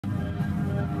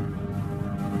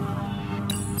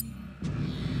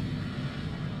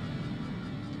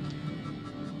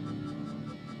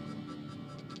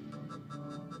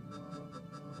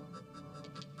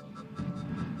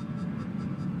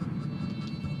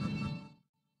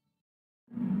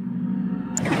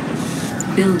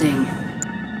Building.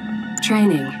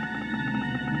 Training.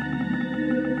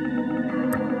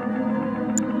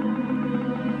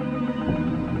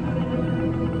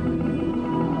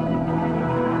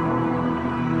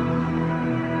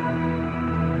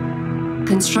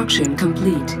 Construction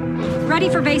complete. Ready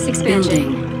for base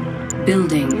expansion.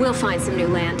 Building. We'll find some new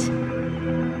land.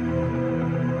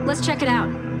 Let's check it out.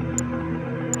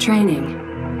 Training.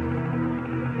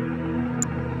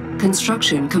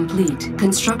 Construction complete.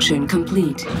 Construction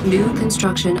complete. New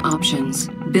construction options.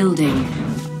 Building.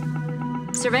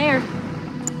 Surveyor.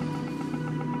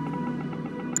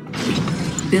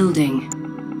 Building.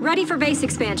 Ready for base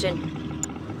expansion.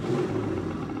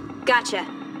 Gotcha.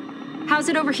 How's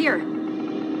it over here?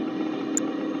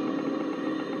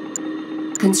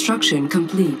 Construction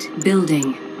complete.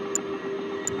 Building.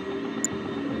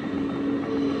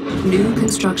 New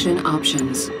construction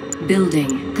options.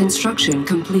 Building. Construction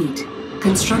complete.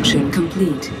 Construction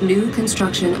complete. New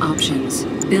construction options.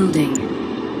 Building.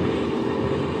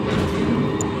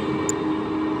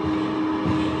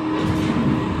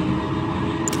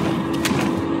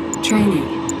 Training.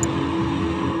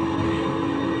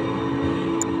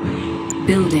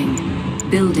 Building.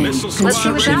 Building. Let's see what's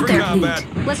Construction out there.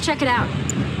 complete. Let's check it out.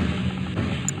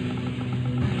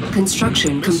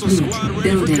 Construction complete.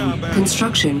 Building.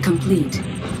 Construction complete.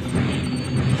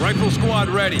 Rifle squad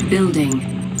ready. Building.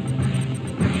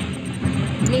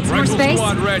 Need some more Rifle space?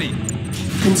 squad ready.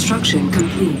 Construction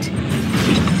complete.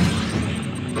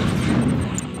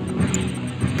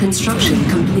 Construction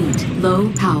complete.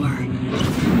 Low power.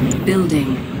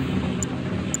 Building.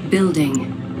 Building.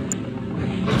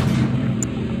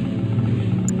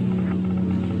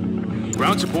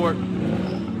 Ground support.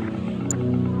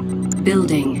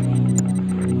 Building.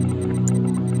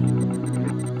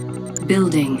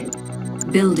 Building.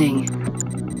 Building.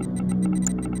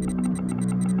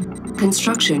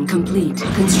 Construction complete.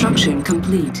 Construction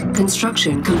complete.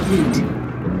 Construction complete.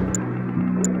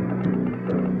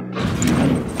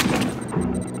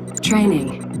 Training.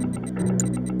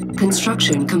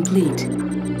 Construction complete.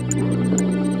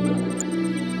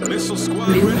 Missile squad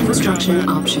New ready for construction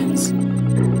combat. options.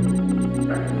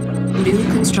 New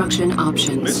construction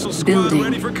options. Missile squad Building.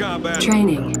 ready for combat.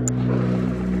 Training.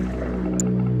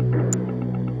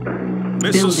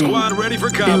 Missile Building. squad ready for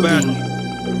combat. Building.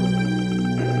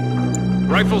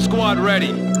 Rifle squad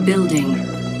ready. Building.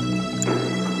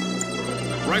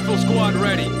 Rifle squad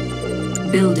ready.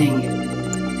 Building.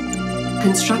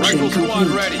 Construction Rifle squad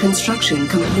complete. ready. Construction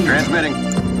complete. Transmitting.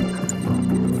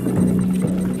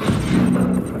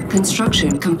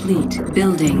 Construction complete.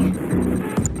 Building.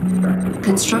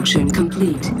 Construction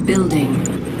complete. Building.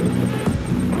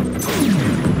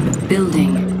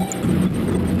 Building.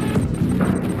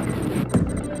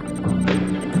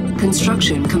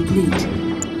 Construction complete.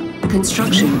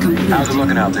 Construction complete. How's it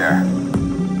looking out there?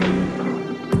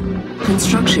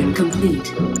 Construction complete.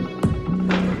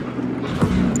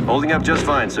 Holding up just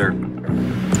fine, sir.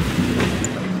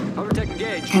 Overtake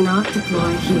engaged. Cannot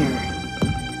deploy here.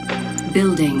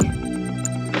 Building.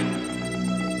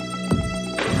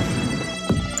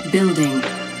 Building.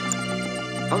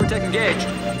 Overtake engaged.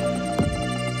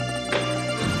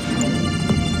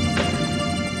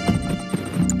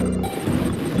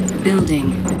 Building.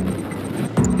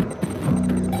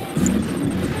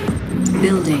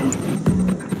 Building.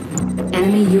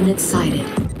 Enemy unit sighted.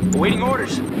 Waiting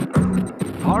orders.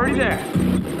 Already there.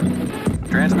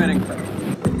 Transmitting.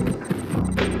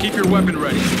 Keep your weapon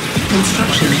ready.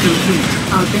 Construction complete.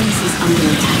 Our base is under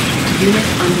attack. Unit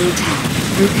under attack.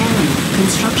 Repairing.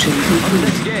 Construction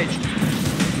complete. Engaged.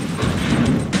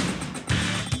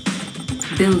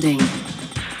 Building.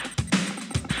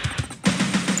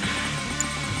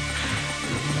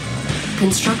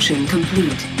 Construction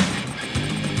complete.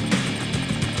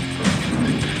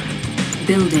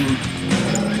 Building.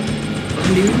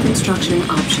 New construction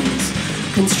options.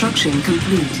 Construction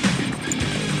complete.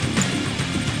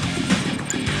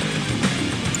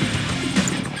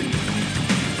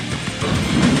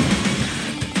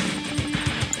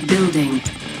 Building.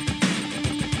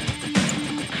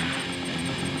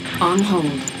 On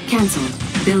hold. Cancelled.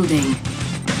 Building.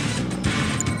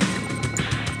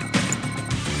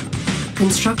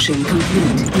 Construction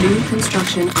complete. New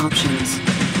construction options.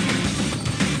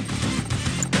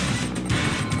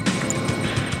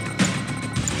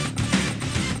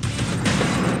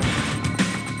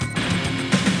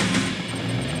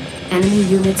 Enemy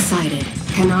unit sighted.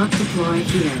 Cannot deploy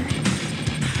here.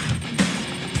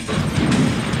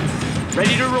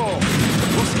 Ready to roll.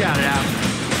 We'll scout it out.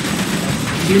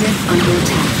 Unit under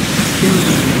attack.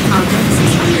 Building. Our base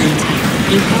is under attack.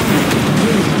 Repairing.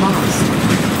 Unit lost.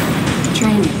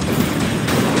 Training.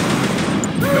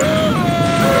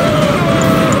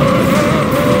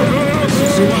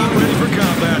 Ready for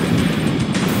combat.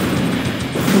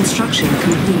 Construction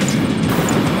complete.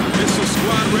 Missile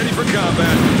squad ready for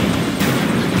combat.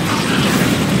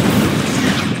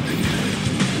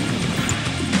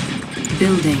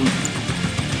 Building.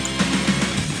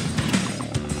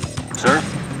 Sir?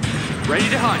 Ready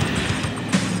to hunt.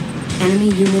 Enemy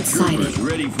unit sighted.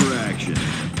 Ready for action.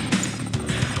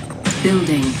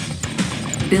 Building.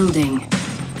 Building.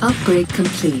 Upgrade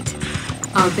complete.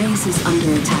 Our base is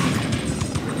under attack.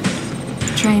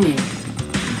 Training.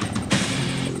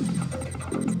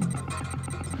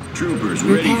 Troopers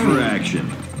ready for action.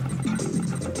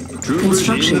 Troopers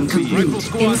Construction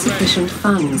complete. Insufficient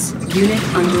funds. Unit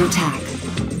under attack.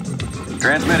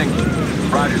 Transmitting.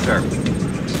 Roger, sir.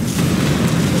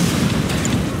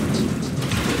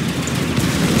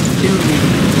 Building.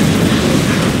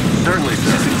 Certainly,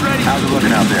 sir. Systems ready. How's it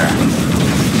looking out there?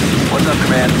 What's up,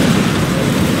 Command?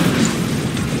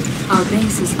 Our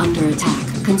base is under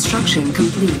attack. Construction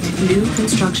complete. New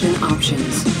construction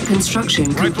options. Construction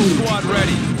Rifle complete. squad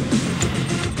ready.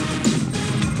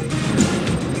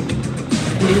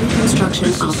 New construction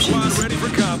Missile squad options. ready for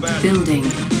combat. Building.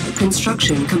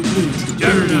 Construction complete.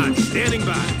 Juggernaut Building. standing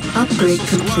by. Upgrade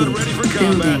Missile squad complete. ready for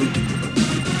combat. Building.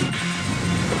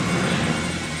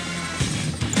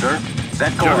 Sir?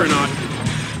 Set course. Juggernaut,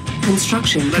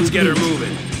 Construction let's complete. get her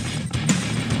moving.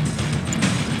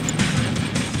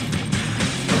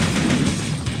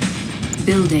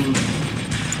 Building.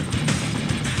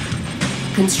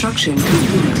 Construction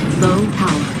complete. Low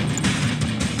power.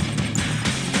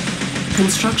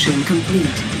 Construction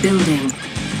complete. Building.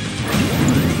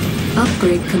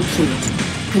 Upgrade complete.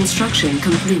 Construction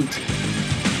complete.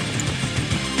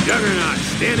 Juggernaut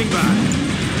standing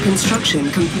by. Construction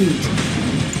complete.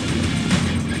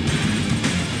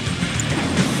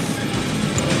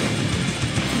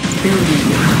 Building.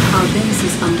 Our base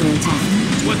is under attack.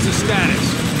 What's the status?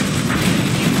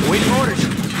 Waiting orders.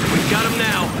 We've got him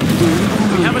now.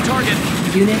 We have a target.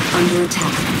 Unit under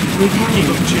attack. Repairing.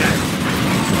 Eagle jet.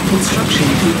 Construction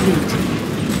complete.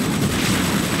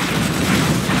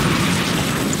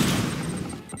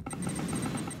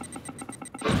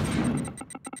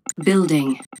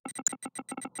 Building.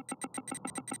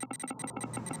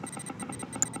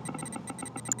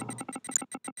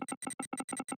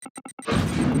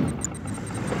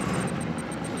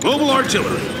 Mobile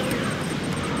artillery.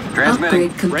 Transmitting.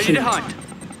 Upgrade complete. Ready to hunt.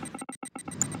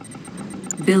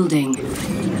 Building.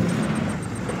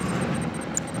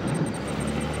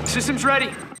 Systems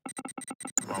ready.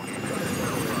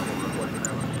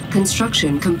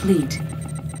 Construction complete.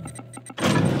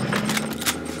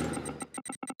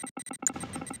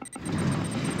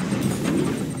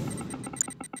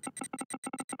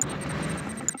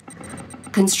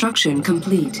 Construction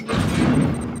complete.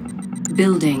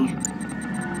 Building.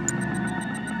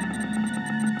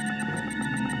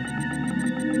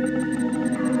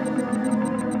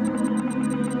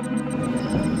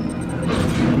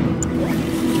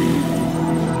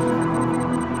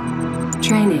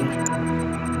 Training.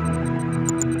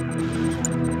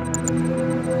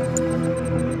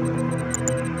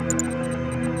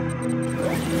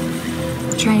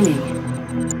 Training.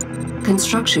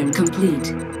 Construction complete.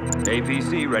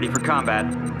 APC ready for combat.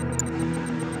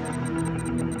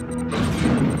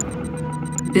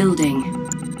 Building.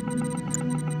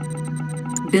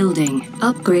 Building.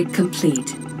 Upgrade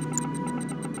complete.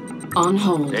 On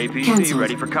hold. APC Cancelled.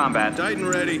 ready for combat. Titan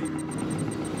ready.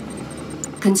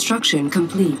 Construction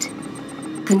complete.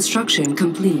 Construction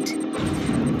complete.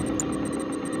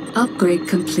 Upgrade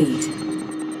complete.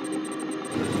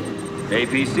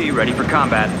 APC ready for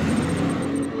combat.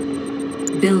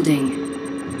 Building.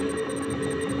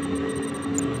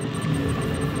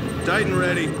 Titan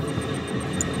ready.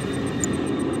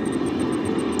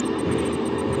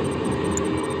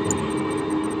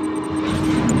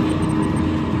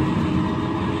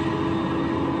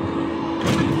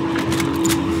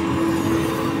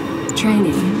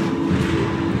 Training.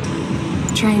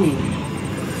 Training.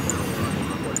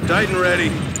 Titan ready.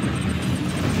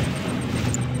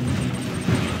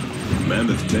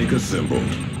 Mammoth tank assembled.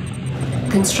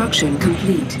 Construction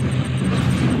complete.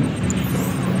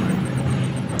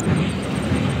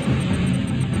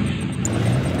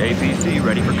 APC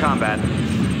ready for combat.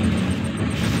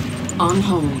 On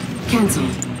hold.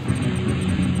 Cancelled.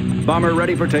 Bomber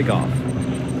ready for takeoff.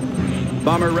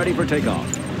 Bomber ready for takeoff.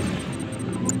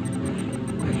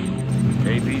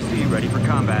 APC ready for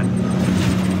combat.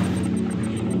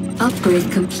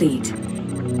 Upgrade complete.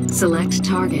 Select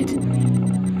target.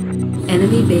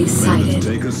 Enemy base Mammoth sighted.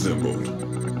 tank assembled.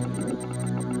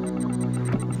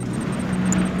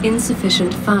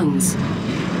 Insufficient funds.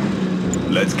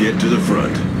 Let's get to the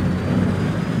front.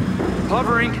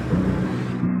 Hovering.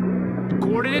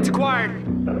 Coordinates acquired.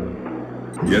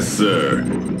 Yes, sir.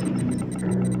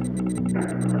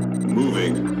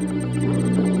 Moving.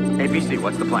 APC,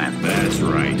 what's the plan? That's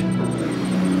right.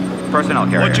 Personnel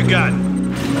carrier. What you got?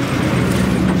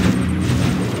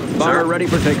 Bomber ready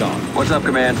for takeoff. What's up,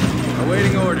 Command?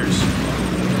 Awaiting orders.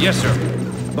 Yes, sir.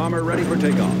 Bomber ready for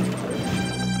takeoff.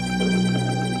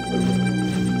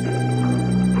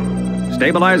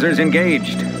 Stabilizers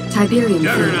engaged. Tiberium field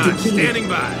Juggernaut, depleted. standing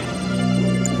by.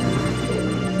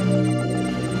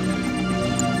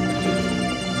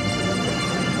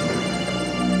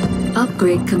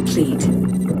 Upgrade complete.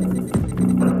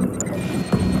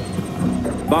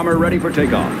 Bomber ready for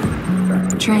takeoff.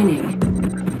 Training.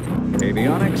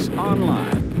 Avionics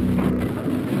online.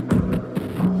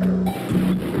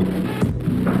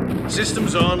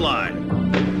 Systems online.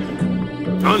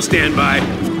 On standby.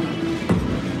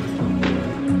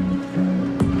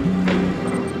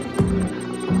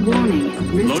 Warning.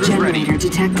 Root Loader's generator ready.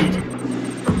 detected.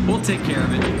 We'll take care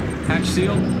of it. Hatch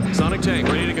sealed. Sonic tank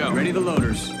ready to go. Ready the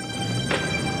loaders.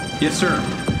 Yes, sir.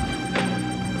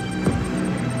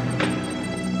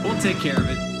 We'll take care of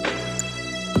it.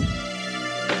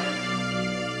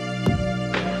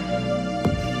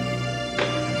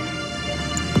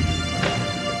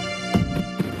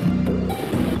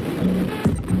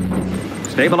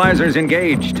 Stabilizers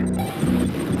engaged.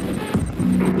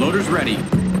 Loaders ready.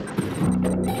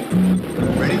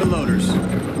 Ready the loaders.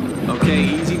 Okay,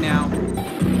 easy now.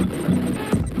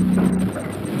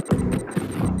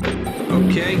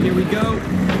 Okay, here we go.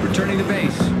 Returning to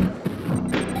base.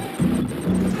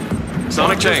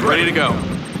 Sonic tank ready to go.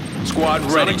 Squad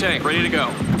ready. Sonic tank ready to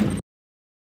go.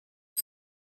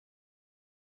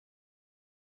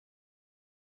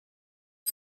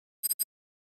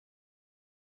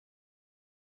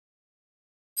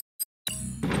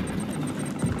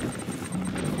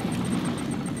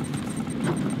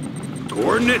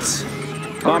 Coordinates.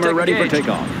 Bomber ready for engaged.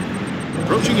 takeoff.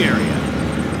 Approaching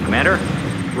area. Commander?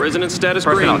 Resonance status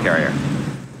Personnel green. carrier.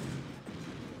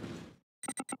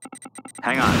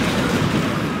 Hang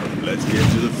on. Let's get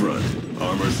to the front.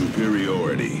 Armor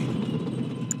superiority.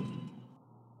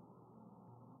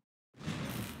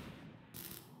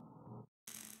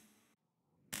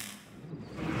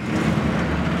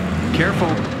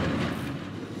 Careful.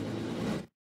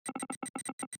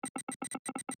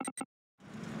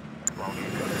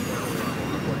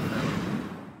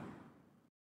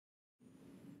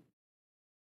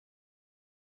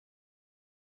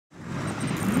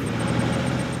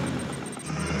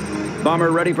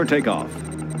 Bomber ready for takeoff.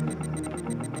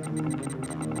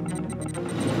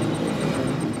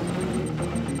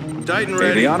 Titan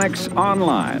ready. Avionics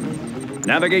online.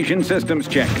 Navigation systems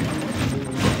check.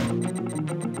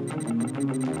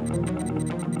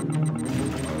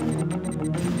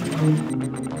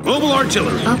 Mobile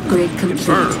artillery. Upgrade complete.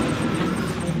 Confirmed.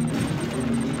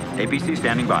 APC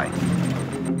standing by.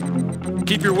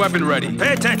 Keep your weapon ready.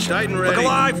 Pay attention. Titan ready. Look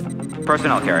alive.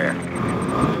 Personnel carrier.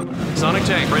 Sonic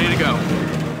tank ready to go.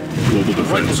 Global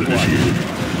defense initiated.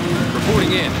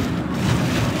 Reporting in.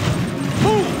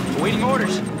 Move! Awaiting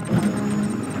orders.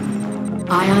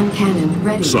 Ion cannon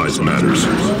ready. Size matters.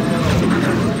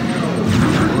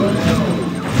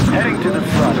 Heading to the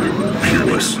front.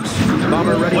 Peerless.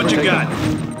 Bomber ready What for you takeoff.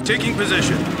 got? Taking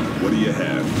position. What do you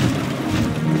have?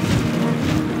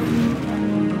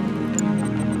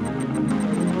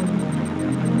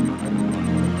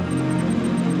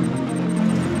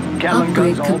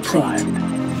 Upgrade complete.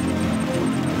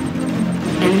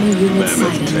 Enemy unit Mammoth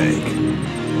sighted. tank.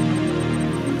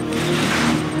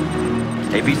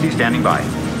 APC standing by.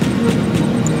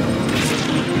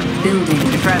 Building.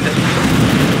 In transit.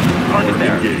 Target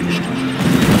there. Engaged.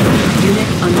 Unit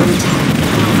under attack.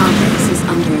 Our base is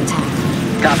under attack.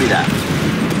 Copy that.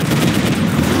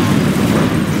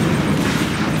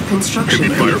 Construction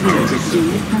Heavy firepower. complete.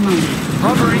 Unit promoted.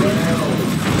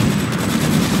 Hovering.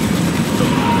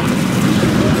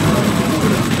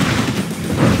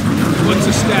 What's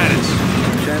the status?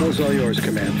 Channel's all yours,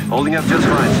 Command. Holding up just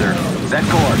fine, sir. Set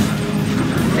course.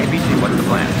 APC, what's the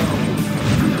plan?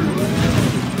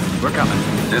 We're coming.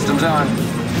 Systems on.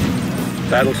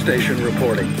 Battle station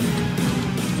reporting.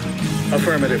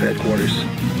 Affirmative, headquarters.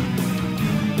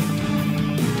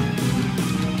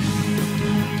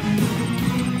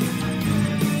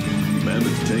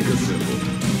 Mammoth tank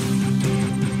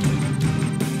assembled.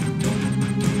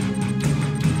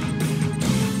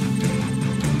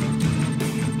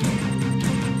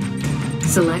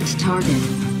 Select target.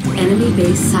 Enemy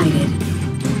base sighted.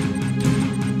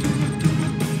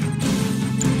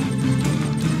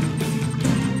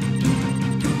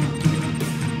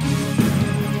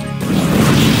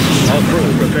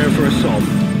 Prepare for assault.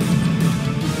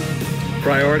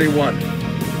 Priority 1.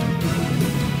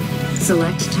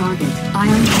 Select target.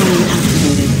 Iron cannon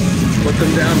activated. Put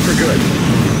them down for good.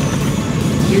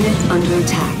 Unit under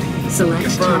attack. Select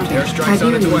Confirmed. target. Airstrike's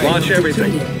on its way. Launch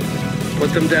everything. Depleted.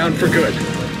 Put them down for good.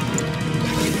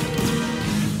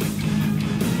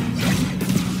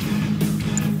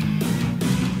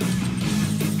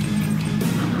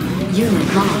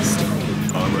 Unit lost.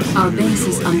 Armor Our base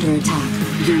is superiority. under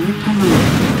attack. Unit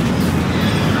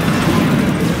promoted.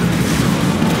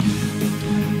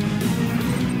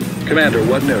 Commander,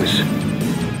 what news?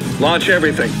 Launch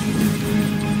everything.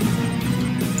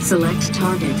 Select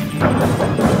target.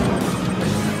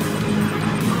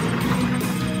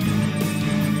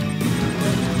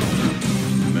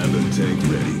 Commander tank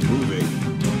ready. Moving.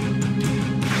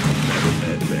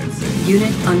 Advancing.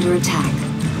 Unit under attack.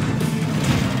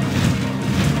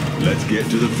 Let's get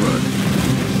to the front.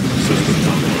 Systems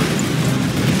online.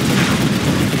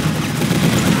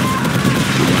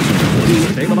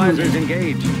 Stabilizers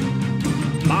engaged.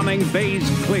 Bombing bays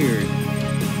cleared.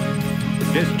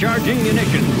 Discharging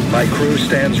munitions. My crew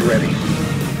stands ready.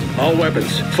 All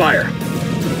weapons, fire.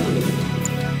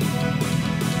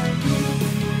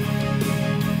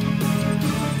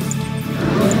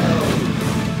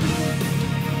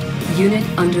 Unit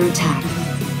under attack.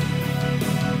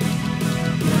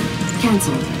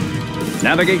 Cancelled.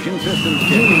 Navigation systems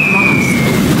checked. Unit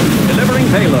lost. Delivering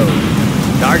payload.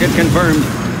 Target confirmed.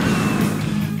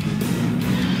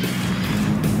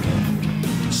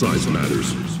 Size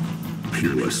matters.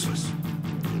 Peerless.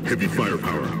 Heavy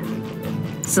firepower.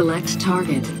 Select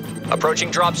target. Approaching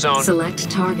drop zone. Select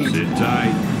target. Sit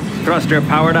tight. Thruster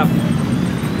powered up.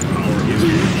 Power Unit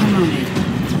engaged. promoted.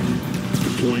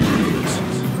 Deploying armaments.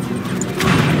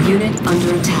 Unit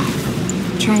under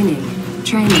attack. Training.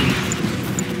 Training.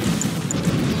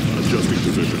 Adjusting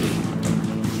position.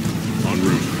 En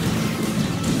route.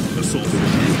 Assault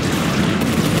initiated.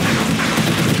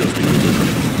 Adjusting position.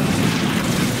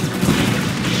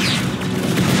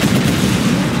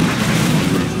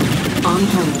 On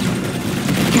hold.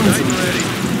 Cancelled. ready.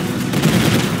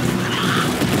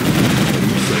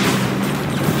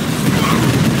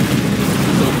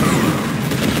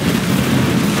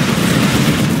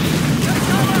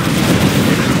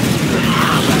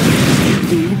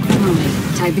 Unit promoted.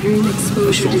 Tiberium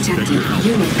exposure detected.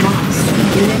 Unit lost.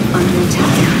 Unit under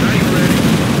attack.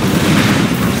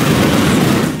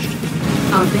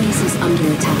 Our base is under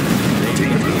attack.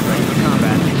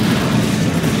 Combat.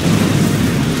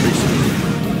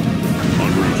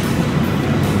 En route.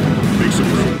 Make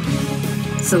some room.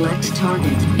 Select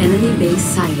target. Enemy base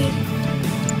sighted.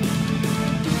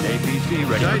 APC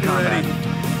ready for combat.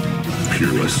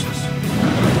 Peerless.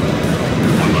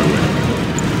 On my way.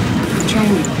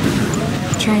 Training.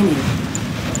 Training.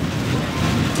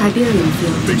 Tiberium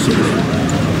field Make some room.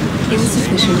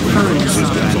 insufficient funds.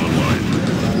 Systems online.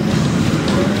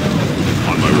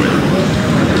 On my way.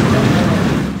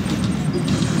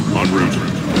 En route.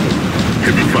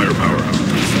 Heavy firepower.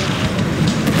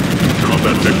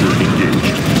 Combat vector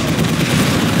engaged.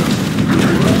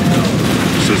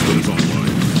 Systems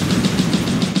online.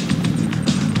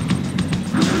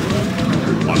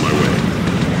 On my way.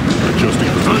 Adjusting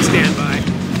On position. standby.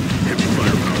 Heavy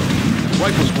firepower.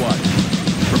 Rifle squad.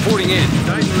 Reporting in.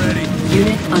 Titan ready.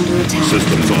 Unit under attack.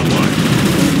 Systems online.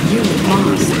 Unit On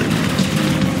the lost. way.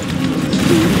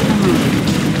 Unit promoted.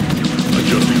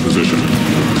 Adjusting position.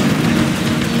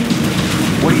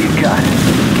 What do you got?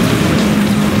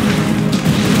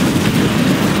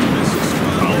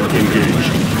 Power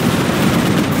engaged.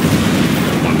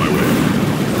 On my way.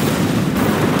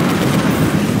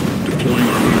 Deploying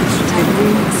armaments.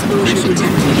 Tiberium exposure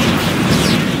detected.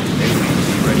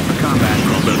 Ready for combat.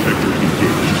 Combat vector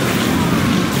engaged.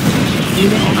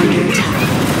 Unit under attack.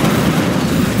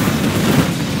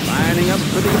 Lining up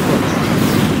for the approach.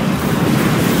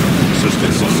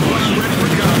 Systems online.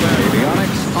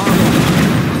 Avionics online.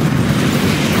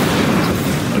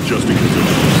 Adjusting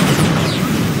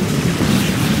position.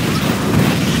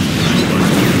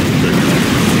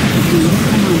 Unit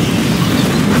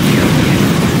promoted.